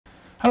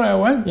Hello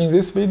everyone, in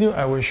this video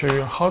I will show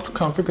you how to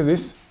configure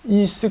this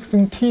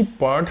E16T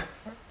board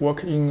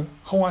work in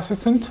Home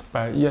Assistant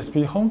by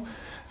esphome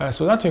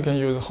so that you can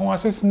use Home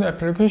Assistant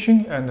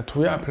application and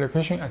Tuya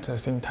application at the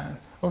same time.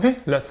 Okay,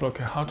 let's look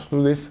at how to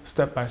do this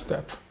step by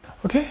step.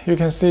 Okay, you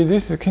can see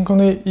this is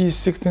Kinkoni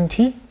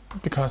E16T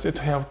because it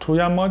has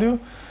Tuya module.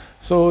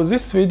 So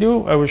this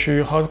video I will show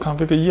you how to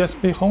configure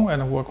esphome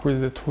and work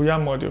with the Tuya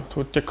module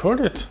to decode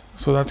it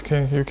so that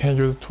you can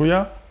use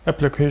Tuya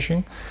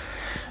application.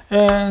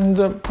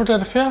 And put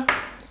it here.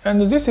 And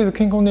this is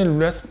Kinkoni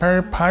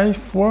Raspberry Pi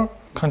 4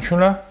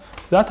 controller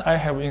that I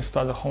have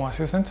installed the Home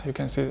Assistant. You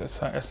can see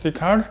that's an SD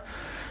card.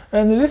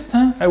 And this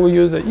time I will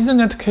use the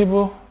Ethernet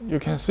cable. You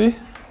can see,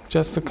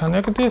 just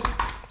connect it.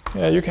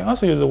 Yeah, you can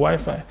also use the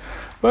Wi-Fi.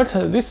 But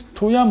this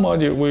Tuya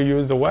module will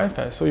use the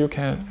Wi-Fi, so you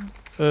can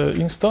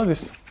install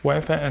this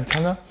Wi-Fi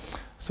antenna.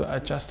 So I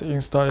just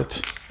install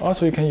it.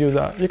 Also, you can use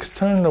an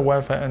external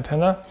Wi-Fi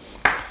antenna.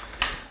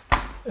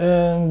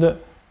 And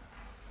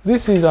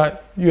this is a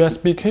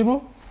USB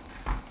cable.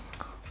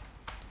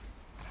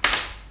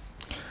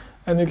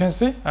 And you can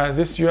see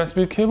this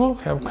USB cable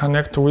have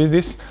connect with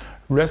this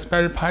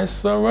Raspberry Pi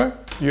server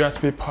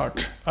USB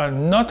port,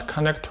 not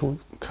connect to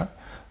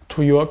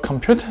your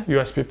computer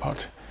USB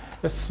port.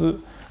 It's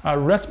a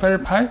Raspberry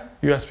Pi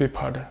USB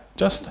port.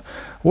 Just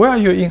where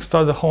you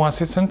install the Home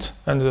Assistant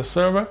and the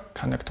server,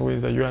 connect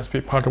with the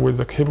USB port with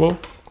the cable.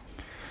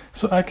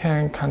 So I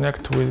can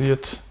connect with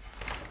it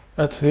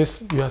at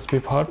this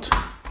USB port.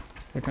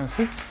 You can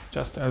see,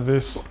 just as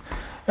this.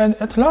 And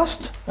at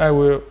last, I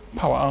will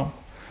power on.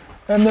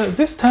 And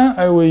this time,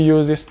 I will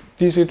use this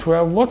DC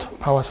 12-volt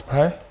power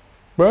supply.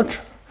 But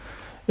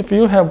if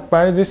you have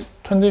buy this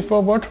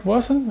 24-volt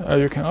version,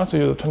 you can also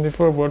use a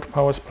 24-volt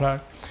power supply.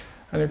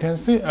 And you can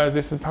see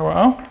this is power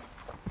on.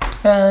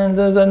 And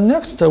the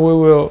next, we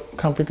will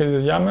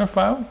configure the YAML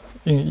file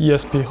in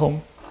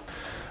esphome.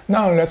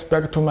 Now let's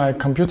back to my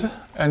computer.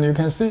 And you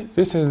can see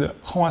this is the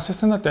Home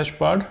Assistant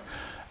dashboard.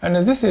 And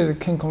this is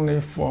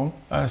Kinkoni form,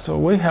 so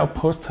we have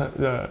posted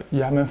the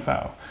YAML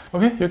file.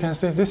 Okay, you can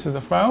see this is the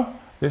file,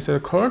 this is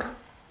the code,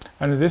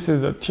 and this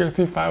is the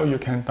TXT file you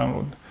can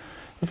download.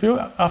 If you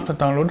after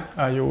download,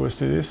 you will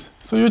see this.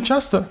 So you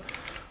just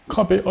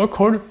copy all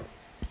code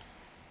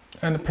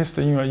and paste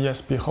in your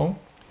esphome.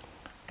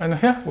 And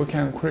here we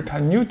can create a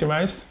new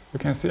device. You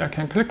can see I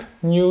can click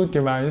new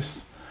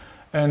device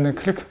and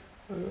click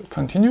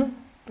continue,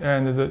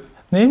 and the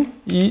name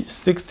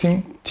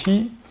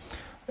E16T.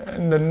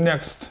 And the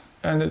next,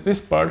 and this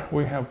board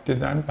we have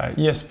designed by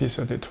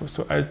ESP32,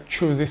 so I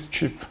choose this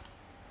chip.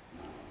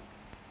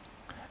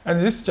 And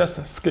this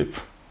just skip.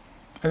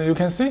 And you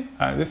can see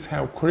this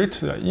have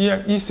created the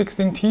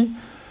E16T,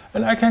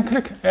 and I can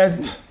click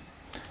edit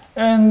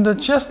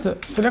and just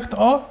select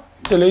all,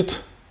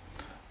 delete.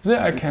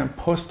 Then I can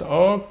post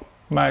all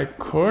my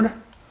code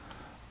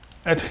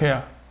at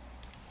here.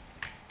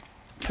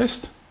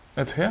 Paste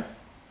at here.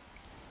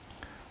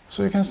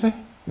 So you can see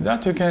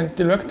that you can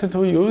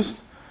directly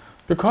use.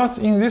 Because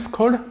in this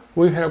code,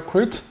 we have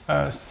created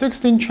a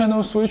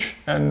 16-channel switch,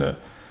 and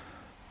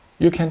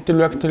you can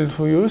directly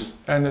use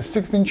and a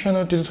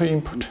 16-channel digital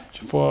input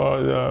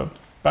for the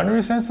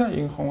binary sensor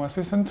in Home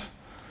Assistant.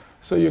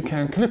 So you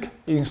can click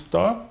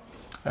install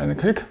and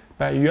click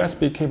by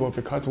USB cable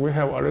because we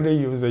have already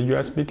used a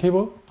USB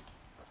cable,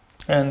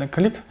 and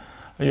click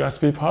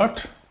USB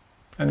port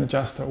and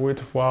just wait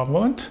for a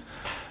moment.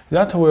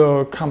 That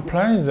will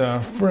compile the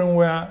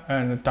firmware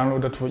and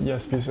download to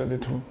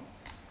ESP32.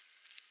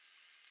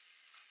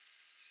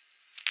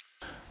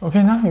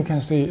 Okay, now you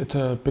can see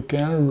it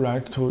began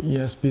write to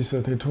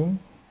ESP32.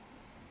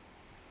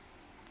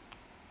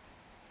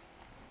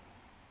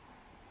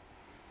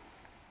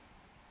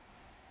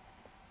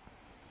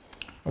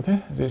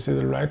 Okay, this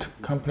is write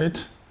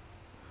complete.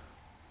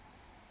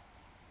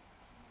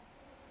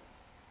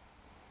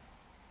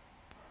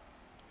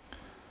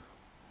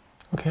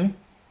 Okay,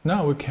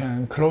 now we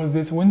can close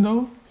this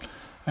window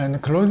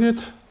and close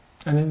it.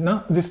 And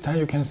now this time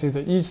you can see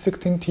the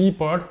E16T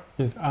board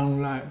is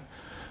online.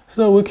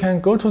 So we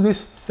can go to this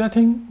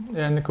setting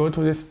and go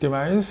to this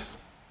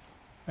device,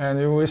 and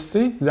you will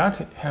see that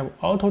have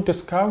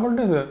auto-discovered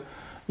the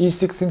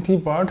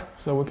E16T board.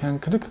 So we can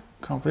click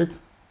config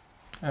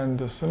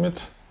and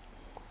submit,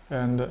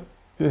 and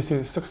this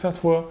is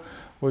successful.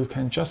 We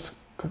can just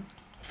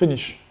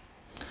finish.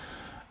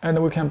 And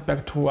we can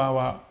back to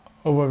our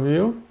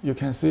overview. You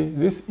can see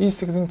this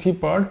E16T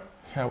board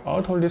have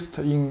auto-list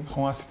in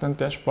Home Assistant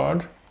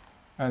dashboard,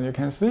 and you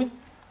can see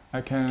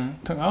I can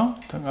turn on,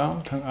 turn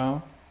on, turn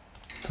on,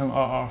 turn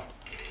all off,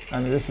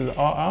 and this is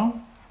all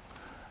on,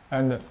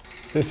 and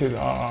this is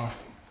all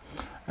off.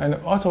 And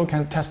also we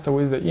can test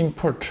with the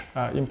input,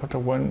 input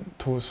 1,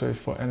 2, 3,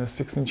 4, and the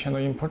 16-channel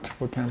input.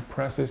 We can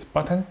press this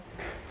button.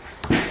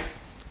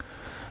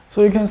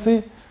 So you can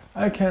see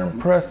I can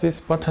press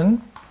this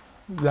button.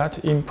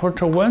 That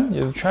input 1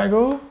 is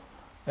triangle,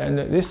 and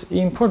this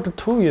input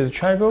 2 is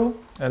triangle,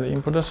 and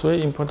input 3,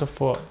 input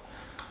 4.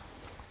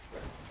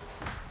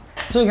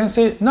 So you can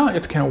see now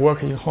it can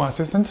work in Home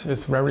Assistant.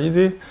 It's very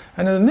easy.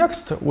 And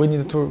next, we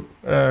need to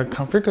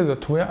configure the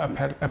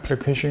Tuya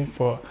application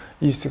for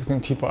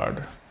E16T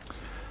board.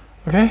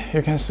 Okay,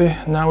 you can see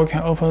now we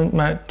can open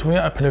my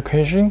Tuya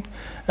application,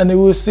 and you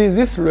will see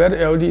this red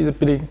LED is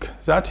blink.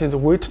 That is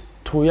wait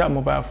Tuya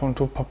mobile phone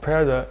to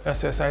prepare the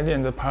SSID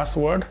and the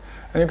password.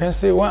 And you can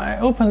see when I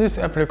open this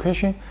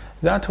application,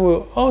 that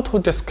will auto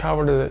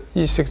discover the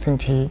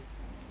E16T.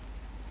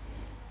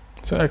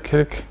 So I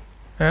click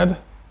add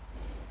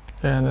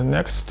and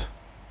next.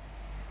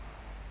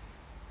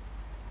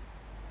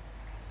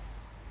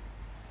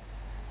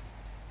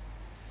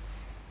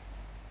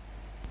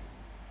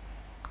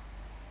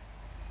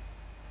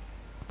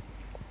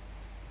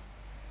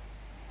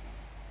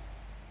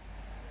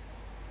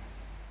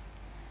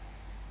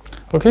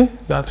 Okay,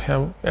 that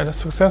have added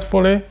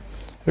successfully.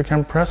 You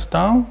can press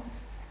down.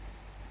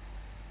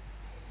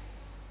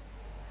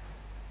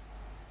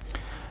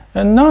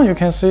 And now you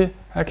can see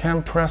I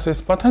can press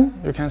this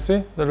button. You can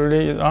see the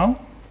relay is on.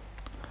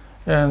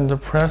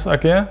 And press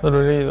again, the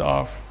relay is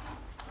off.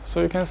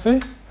 So you can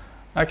see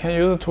I can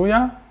use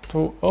Tuya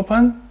to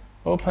open,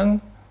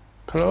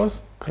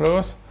 close,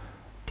 close.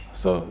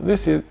 So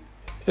this is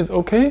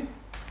okay.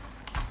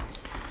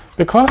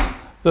 Because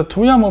the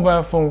Tuya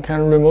mobile phone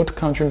can remote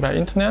control by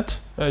internet.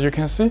 You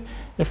can see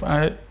if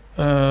I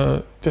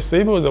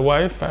disable the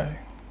Wi-Fi,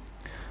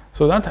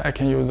 so that I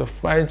can use the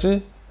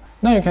 5G.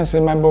 Now you can see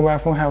my mobile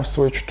phone have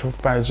switched to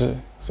 5G.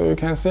 So you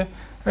can see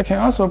I can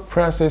also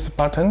press this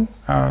button.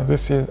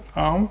 This is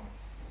on,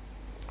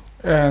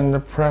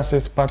 and press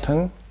this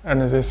button,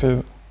 and this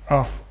is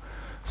off.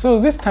 So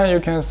this time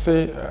you can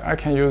see I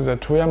can use the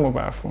Tuya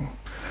mobile phone.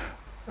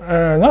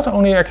 Not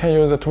only I can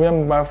use the Tuya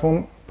mobile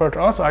phone, but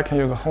also I can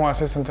use the Home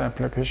Assistant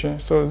application.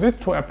 So these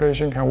two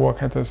applications can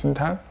work at the same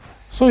time.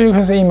 So you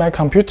can see in my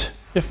computer,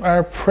 if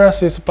I press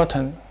this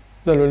button,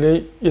 the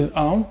relay is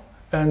on,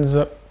 and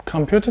the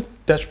computer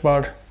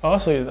dashboard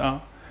also is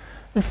on.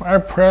 If I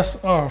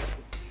press off,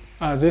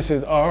 this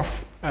is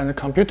off, and the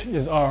computer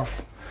is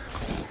off.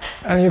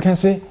 And you can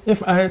see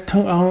if I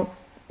turn on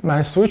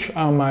my switch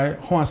on my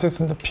Home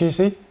Assistant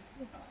PC,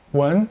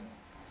 1,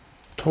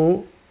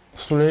 2,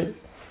 3,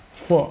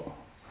 4.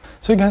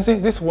 So you can see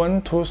this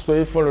 1, 2,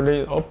 3, 4 relay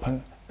is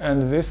open,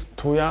 and this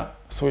Tuya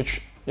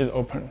switch is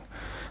open.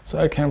 So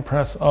I can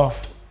press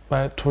off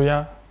by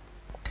Tuya.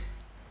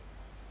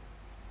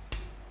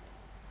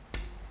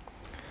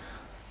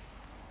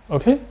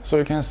 Okay, so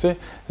you can see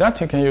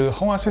that you can use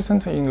Home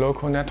Assistant in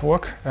local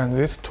network, and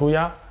this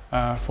Tuya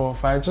for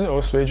 5G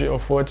or 3G or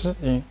 4G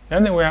in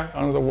anywhere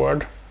on the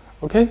world.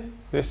 Okay,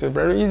 this is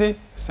very easy.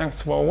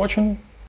 Thanks for watching.